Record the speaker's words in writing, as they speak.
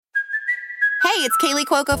Hey, it's Kaylee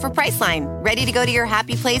Cuoco for Priceline. Ready to go to your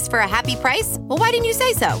happy place for a happy price? Well, why didn't you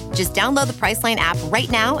say so? Just download the Priceline app right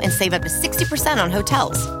now and save up to 60% on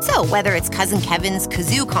hotels. So whether it's Cousin Kevin's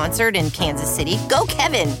Kazoo Concert in Kansas City, go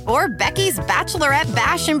Kevin, or Becky's Bachelorette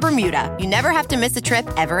Bash in Bermuda, you never have to miss a trip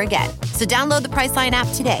ever again. So download the Priceline app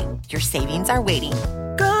today. Your savings are waiting.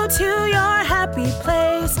 Go to your happy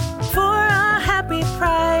place for a happy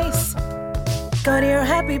price. Go to your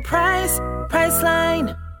happy price,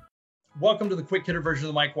 Priceline. Welcome to the quick hitter version of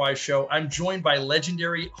the Mike Wise Show. I'm joined by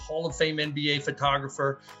legendary Hall of Fame NBA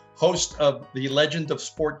photographer, host of the Legend of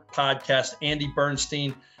Sport podcast, Andy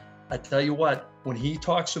Bernstein. I tell you what, when he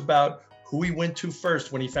talks about who he went to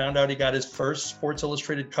first, when he found out he got his first Sports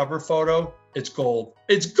Illustrated cover photo, it's gold.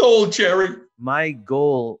 It's gold, Jerry. My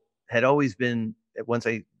goal had always been, once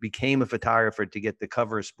I became a photographer, to get the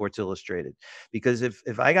cover of Sports Illustrated. Because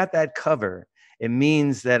if I got that cover, it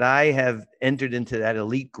means that I have entered into that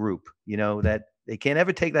elite group, that they can't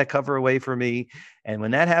ever take that cover away from me. And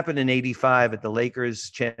when that happened in '85 at the Lakers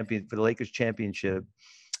championship,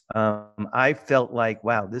 I felt like,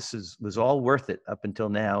 wow, this was all worth it up until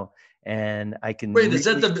now. And I can wait.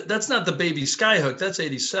 That's not the baby skyhook. That's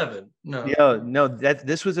 '87. No. No.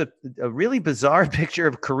 This was a really bizarre picture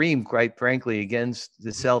of Kareem, quite frankly, against the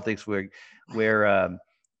Celtics, where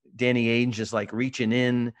Danny Ainge is like reaching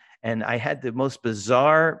in, and I had the most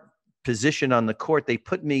bizarre position on the court. They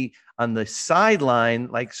put me on the sideline,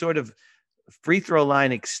 like sort of free throw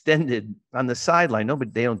line extended on the sideline. No,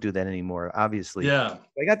 but they don't do that anymore, obviously. Yeah.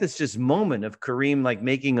 I got this just moment of Kareem like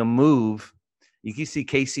making a move. You can see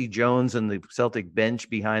Casey Jones and the Celtic bench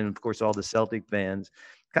behind, of course, all the Celtic fans.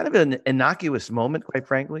 Kind of an innocuous moment, quite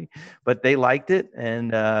frankly, but they liked it.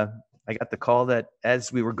 And I got the call that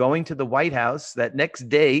as we were going to the White House that next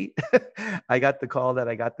day, I got the call that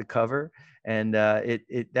I got the cover. And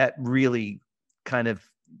that really kind of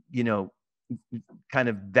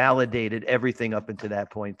validated everything up until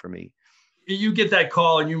that point for me. You get that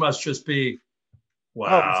call and you must just be,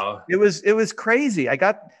 wow. Oh, it was crazy. I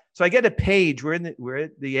get a page. We're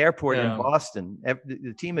at the airport in Boston.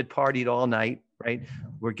 The team had partied all night, right?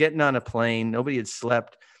 We're getting on a plane. Nobody had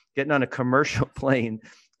slept. Getting on a commercial plane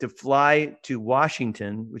to fly to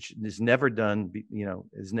Washington, which is never done.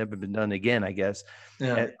 Has never been done again, I guess.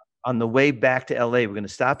 Yeah. On the way back to LA, we're going to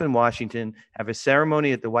stop in Washington, have a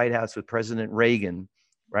ceremony at the White House with President Reagan.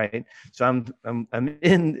 Right. So I'm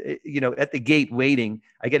in, at the gate waiting.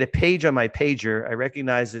 I get a page on my pager. I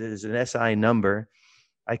recognize it as an SI number.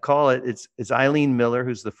 I call it. It's Eileen Miller,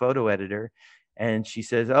 who's the photo editor. And she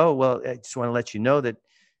says, "Oh, well, I just want to let you know that,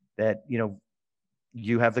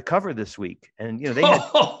 you have the cover this week." And,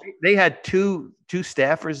 they had two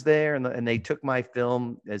staffers there and they took my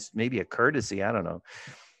film as maybe a courtesy. I don't know.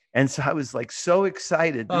 And so I was like, so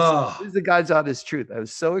excited. This is the God's honest truth. I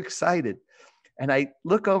was so excited. And I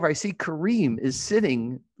look over, I see Kareem is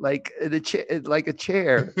sitting like in a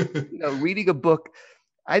chair, reading a book.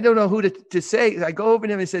 I don't know who to say. I go over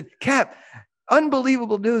to him and said, "Cap,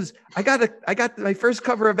 unbelievable news. I got my first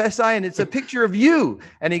cover of SI and it's a picture of you."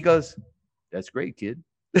 And he goes, "That's great, kid."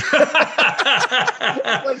 The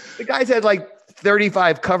guys had like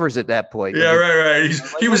 35 covers at that point. Yeah, right.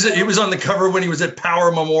 He was on the cover when he was at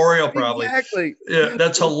Power Memorial, probably. Exactly. Yeah,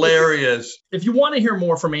 that's hilarious. If you want to hear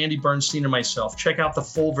more from Andy Bernstein and myself, check out the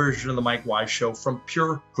full version of the Mike Wise Show from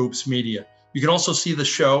Pure Hoops Media. You can also see the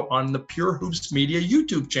show on the Pure Hoops Media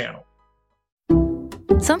YouTube channel.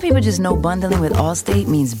 Some people just know bundling with Allstate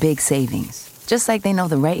means big savings. Just like they know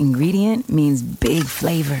the right ingredient means big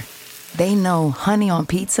flavor. They know honey on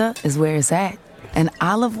pizza is where it's at. And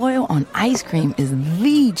olive oil on ice cream is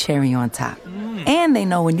the cherry on top. And they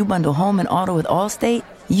know when you bundle home and auto with Allstate,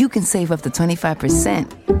 you can save up to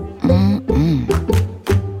 25%.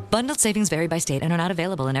 Bundled savings vary by state and are not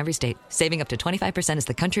available in every state. Saving up to 25% is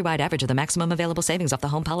the countrywide average of the maximum available savings off the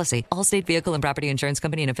home policy. Allstate Vehicle and Property Insurance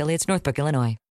Company and affiliates, Northbrook, Illinois.